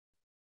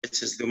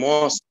it is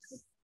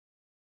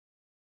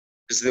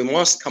the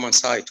most common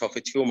site of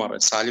a tumor in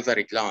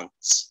salivary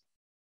glands.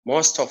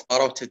 Most of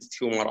parotid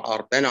tumor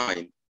are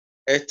benign,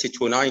 80 to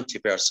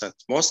 90%.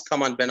 Most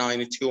common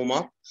benign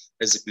tumor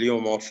is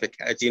pleomorphic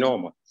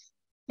adenoma.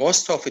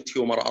 Most of the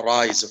tumor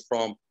arise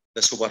from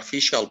the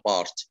superficial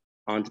part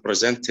and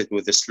presented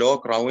with a slow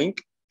growing,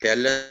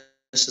 careless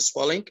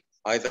swelling,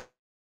 either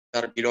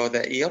below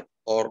the ear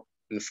or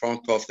in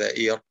front of the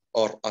ear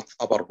or at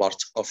upper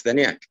part of the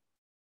neck.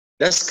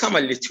 Less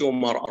commonly,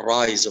 tumor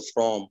arise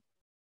from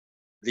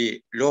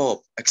the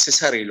lobe,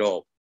 accessory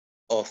lobe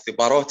of the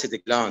parotid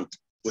gland,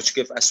 which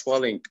give a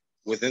swelling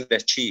within the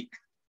cheek.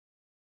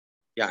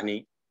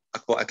 يعني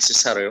اكو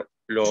accessory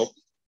lobe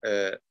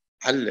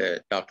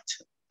هل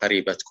duct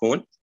قريبة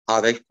تكون،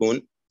 هذا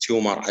يكون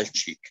tumor على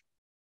الcheek.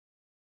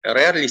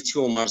 Rarely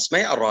tumors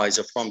may arise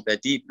from the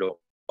deep lobe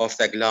of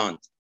the gland,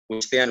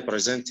 which then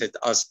presented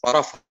as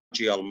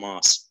parapharyngeal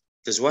mass.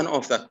 It is one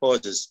of the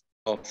causes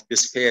of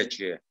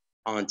dysphagia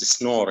and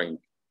snoring,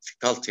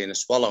 difficulty in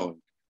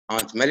swallowing,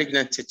 and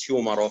malignant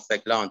tumor of the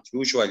gland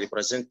usually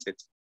presented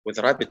with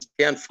rapid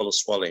painful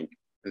swelling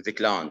in the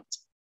gland.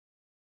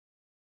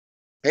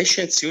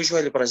 Patients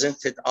usually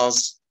presented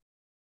as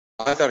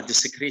either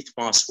discrete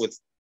mass with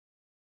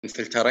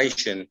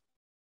infiltration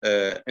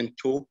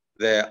into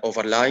the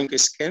overlying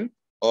skin,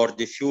 or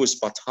diffuse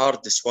but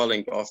hard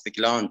swelling of the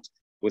gland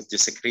with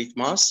discrete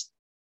mass,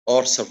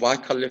 or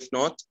cervical lymph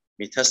node,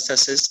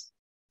 metastasis,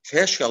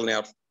 facial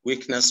nerve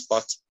weakness,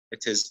 but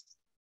it is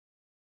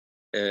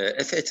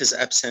if it is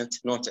absent,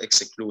 not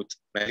exclude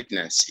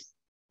malignancy.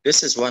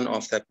 This is one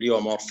of the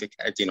pleomorphic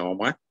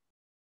adenoma.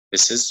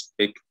 This is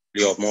big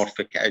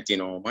pleomorphic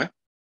adenoma.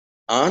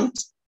 And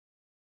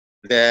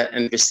the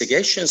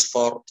investigations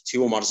for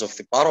tumors of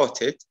the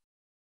parotid,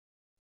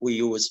 we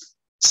use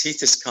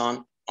CT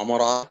scan,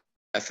 MRI,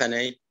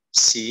 FNA,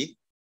 C,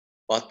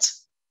 but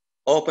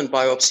open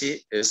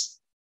biopsy is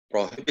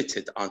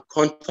prohibited and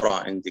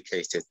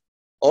contraindicated.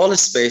 All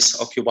space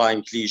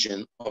occupying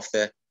lesion of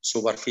the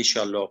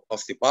superficial lobe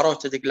of the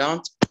parotid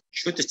gland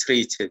should be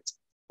treated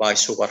by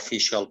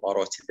superficial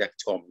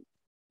parotidectomy.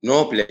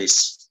 No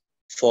place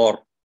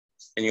for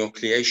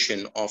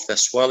enucleation of the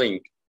swelling,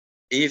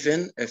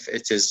 even if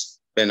it is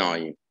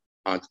benign,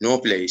 and no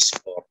place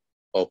for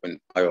open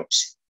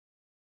biopsy.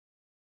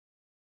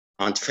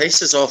 And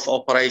phases of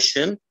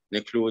operation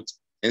include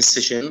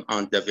incision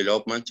and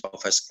development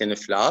of a skin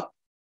flap.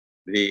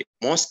 The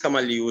most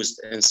commonly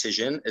used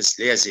incision is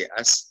lazy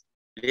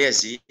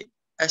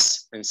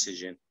S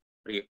incision,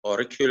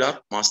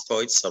 pre-auricular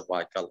mastoid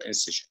cervical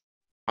incision,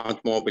 and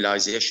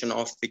mobilization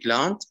of the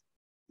gland.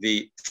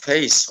 The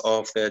phase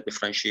of the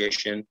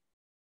differentiation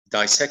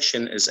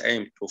dissection is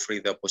aimed to free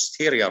the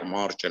posterior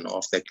margin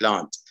of the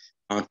gland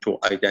and to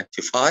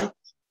identify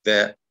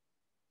the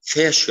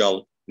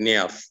facial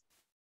nerve,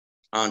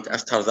 and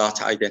after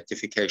that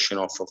identification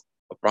of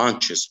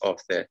branches of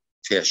the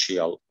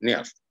facial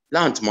nerve.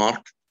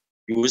 Landmark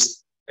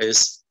used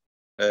is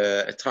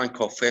a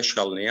trunk of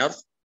facial nerve,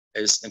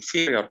 is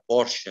inferior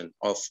portion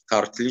of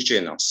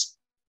cartilaginous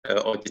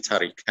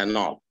auditory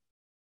canal.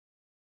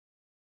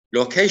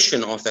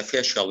 Location of the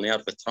facial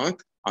nerve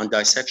trunk and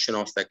dissection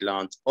of the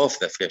gland of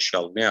the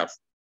facial nerve.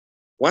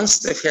 Once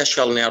the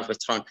facial nerve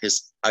trunk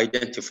is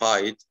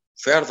identified,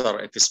 further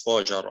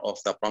exposure of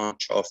the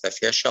branch of the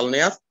facial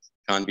nerve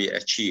can be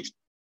achieved.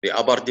 The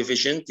upper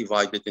division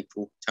divided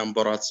into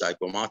temporal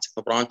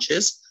zygomatic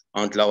branches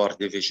and lower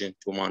division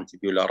to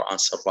mandibular and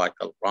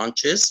cervical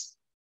branches.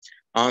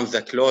 And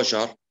the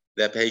closure,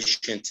 the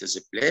patient is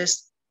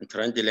placed in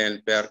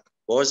Trendelenburg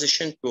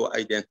position to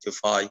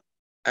identify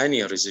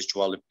any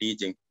residual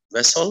bleeding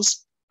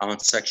vessels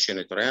and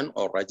section drain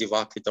or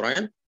radivac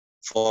drain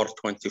for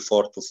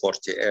 24 to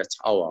 48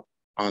 hours.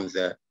 And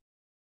the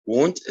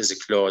wound is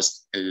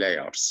closed in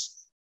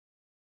layers.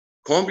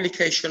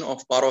 Complication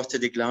of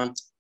parotid gland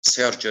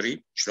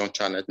surgery, شلون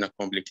كان عندنا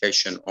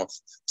complication of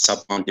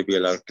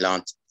submandibular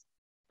gland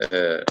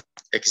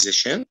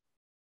excision,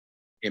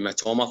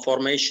 hematoma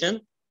formation,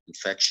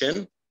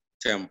 infection,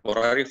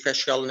 temporary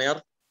facial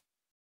nerve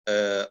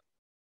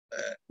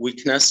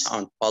weakness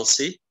and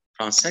palsy,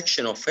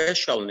 transection of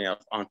facial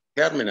nerve and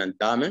permanent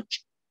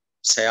damage,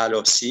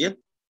 sialocele,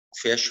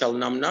 facial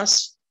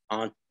numbness,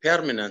 and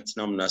permanent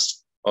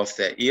numbness of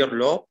the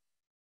earlobe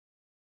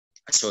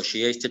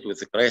associated with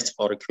the great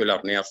auricular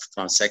nerve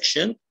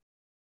transection,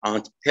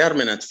 and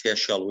permanent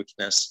facial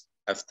weakness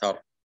after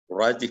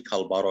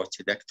radical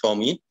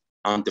parotidectomy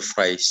and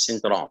Frey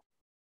syndrome.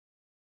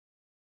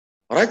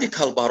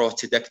 Radical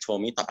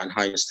parotidectomy طبعا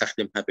هاي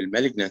نستخدمها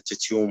بالmalignant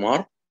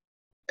tumor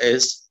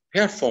is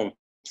performed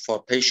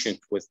for patient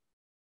with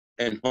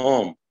in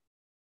home.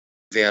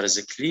 There is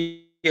a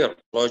clear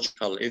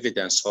logical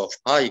evidence of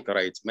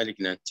high-grade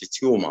malignant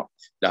tumor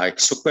like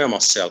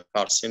squamous cell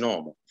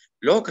carcinoma.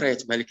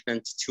 Low-grade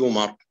malignant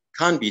tumor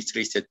can be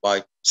treated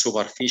by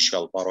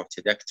superficial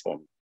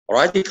parotidectomy.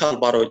 Radical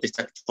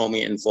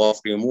parotidectomy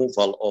involves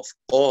removal of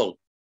all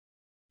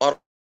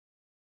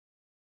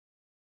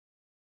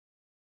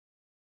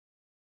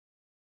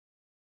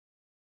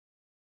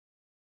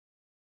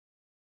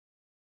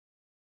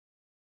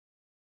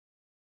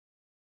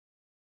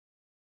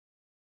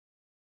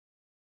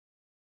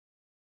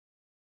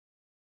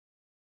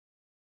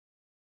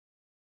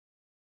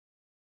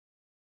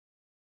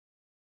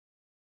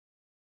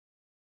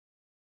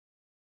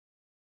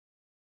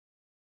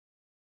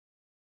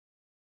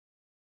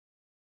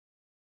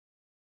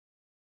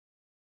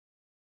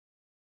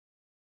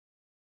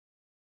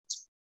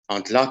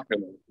and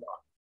lacrimal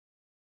gland.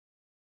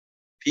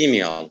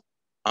 Female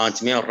and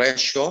male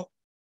ratio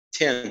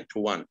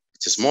 10:1.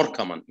 It is more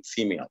common in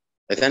female.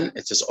 Then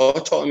it is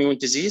autoimmune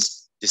disease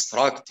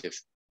destructive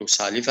to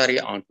salivary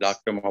and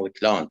lacrimal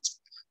gland.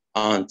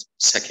 And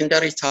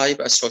secondary type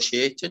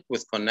associated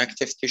with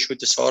connective tissue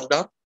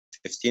disorder,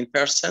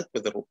 15%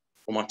 with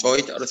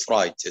rheumatoid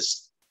arthritis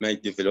may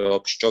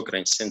develop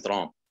Sjogren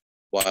syndrome,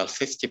 while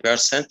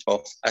 50%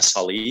 of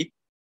SLE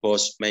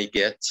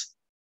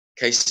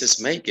cases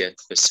may get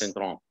the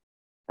syndrome.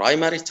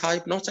 Primary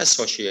type not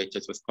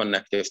associated with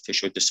connective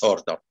tissue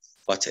disorder,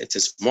 but it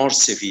is more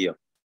severe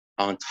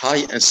and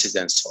high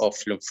incidence of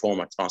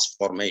lymphoma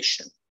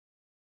transformation.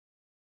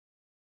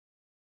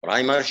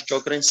 Primary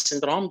Sjogren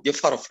syndrome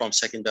differ from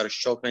secondary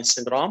Sjogren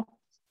syndrome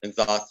in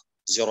that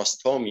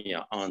xerostomia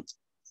and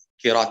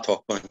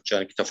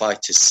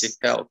keratoconjunctivitis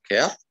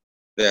occur.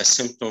 The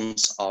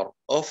symptoms are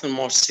often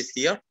more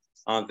severe,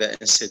 and the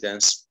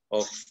incidence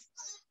of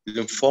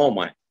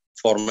lymphoma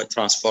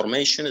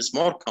transformation is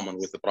more common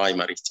with the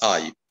primary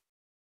type.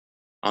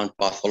 And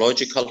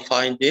pathological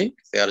finding,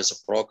 there is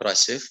a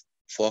progressive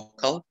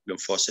focal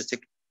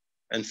lymphocytic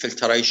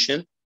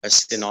infiltration,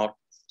 as in our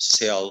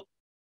cell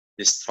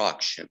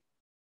destruction.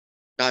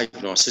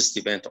 Diagnosis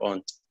depends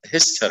on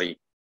history.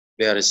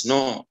 There is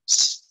no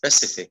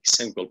specific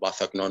single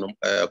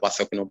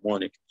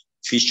pathognomonic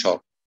feature,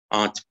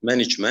 and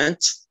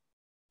management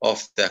of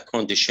the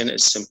condition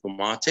is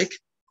symptomatic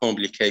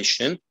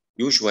complication.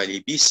 Usually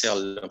B-cell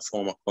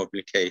lymphoma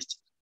complicate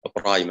a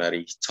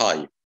primary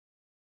type.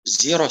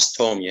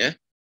 Xerostomia,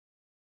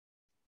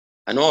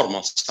 a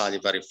normal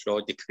salivary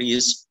flow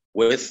decrease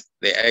with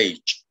the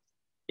age,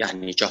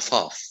 يعني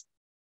جفاف.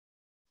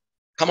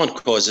 Common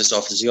causes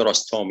of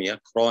xerostomia: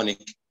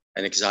 chronic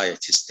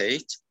anxiety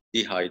state,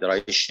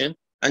 dehydration,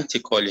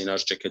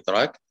 anticholinergic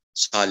drug,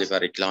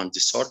 salivary gland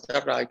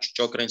disorder like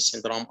Sjogren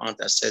syndrome and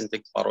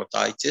ascending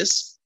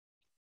parotitis,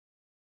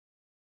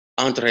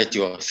 and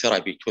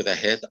radiotherapy to the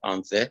head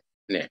and the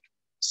neck.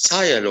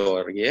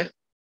 Sialorrhea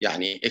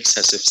يعني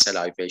excessive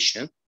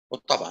salivation،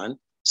 وطبعا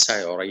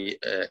sialorrhea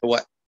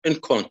هو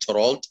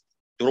uncontrolled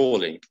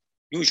drooling,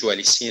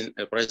 usually seen in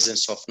the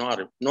presence of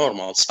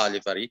normal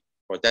salivary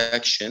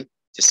production,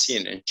 is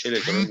seen in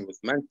children with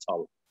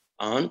mental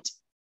and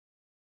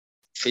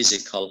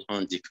physical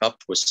handicap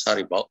with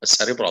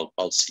cerebral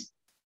palsy,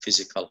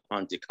 physical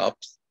handicap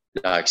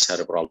like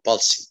cerebral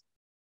palsy.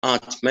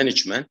 And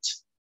management: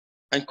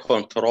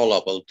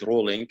 uncontrollable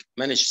drooling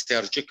managed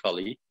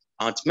surgically,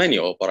 and many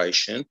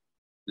operations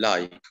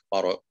like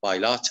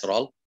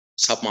bilateral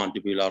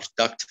submandibular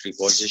duct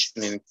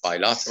repositioning,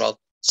 bilateral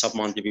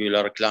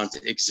submandibular gland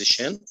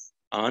excision,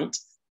 and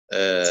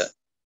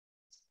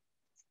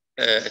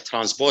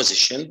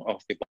transposition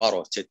of the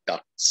parotid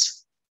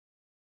ducts.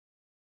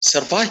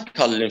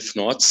 Cervical lymph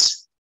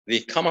nodes,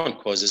 the common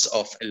causes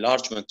of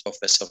enlargement of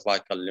the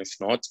cervical lymph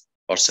node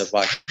or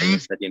cervical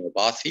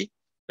lymphadenopathy: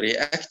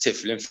 reactive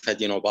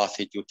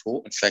lymphadenopathy due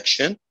to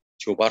infection,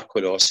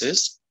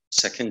 tuberculosis,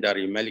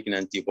 secondary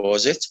malignant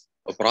deposit,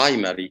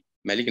 primary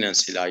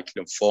malignancy like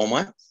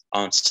lymphoma,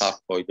 and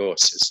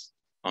sarcoidosis.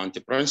 And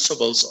the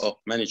principles of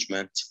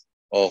management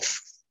of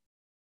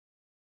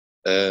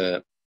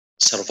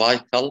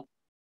cervical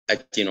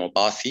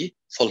adenopathy: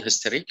 full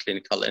history,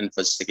 clinical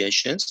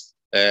investigations,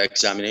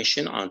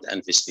 examination and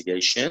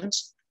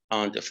investigations,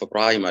 and if a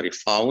primary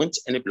found,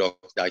 any block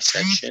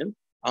dissection,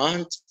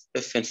 and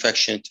if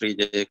infection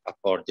treated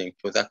according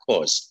to the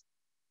cause.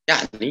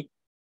 يعني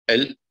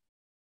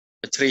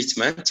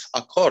treatment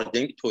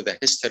according to the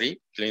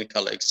history,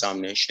 clinical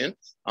examination,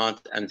 and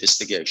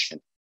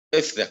investigation.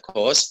 If the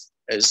cause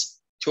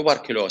is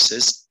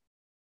tuberculosis,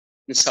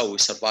 نسوي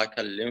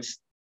cervical lymph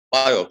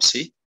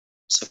biopsy,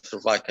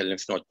 cervical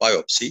lymph node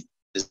biopsy,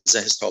 is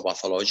a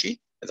histopathology.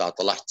 إذا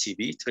طلعت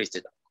TB,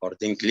 treated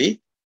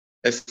accordingly.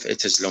 If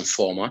it is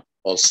lymphoma,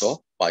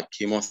 also by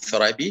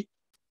chemotherapy.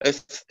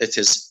 If it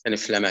is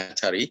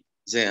inflammatory,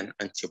 then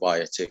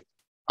antibiotic,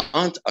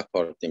 and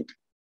accordingly.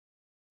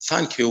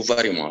 Thank you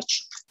very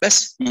much.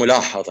 بس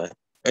ملاحظة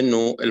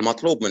إنه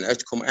المطلوب من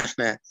عندكم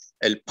إحنا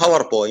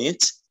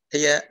الباوربوينت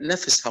هي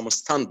نفسها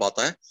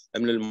مستنبطة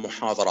من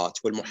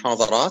المحاضرات،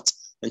 والمحاضرات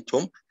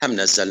أنتم هم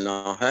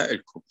نزلناها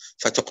لكم،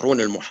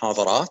 فتقرون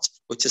المحاضرات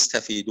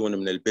وتستفيدون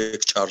من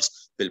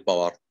البيكتشرز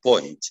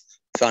بالباوربوينت.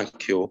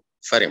 Thank you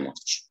very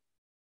much.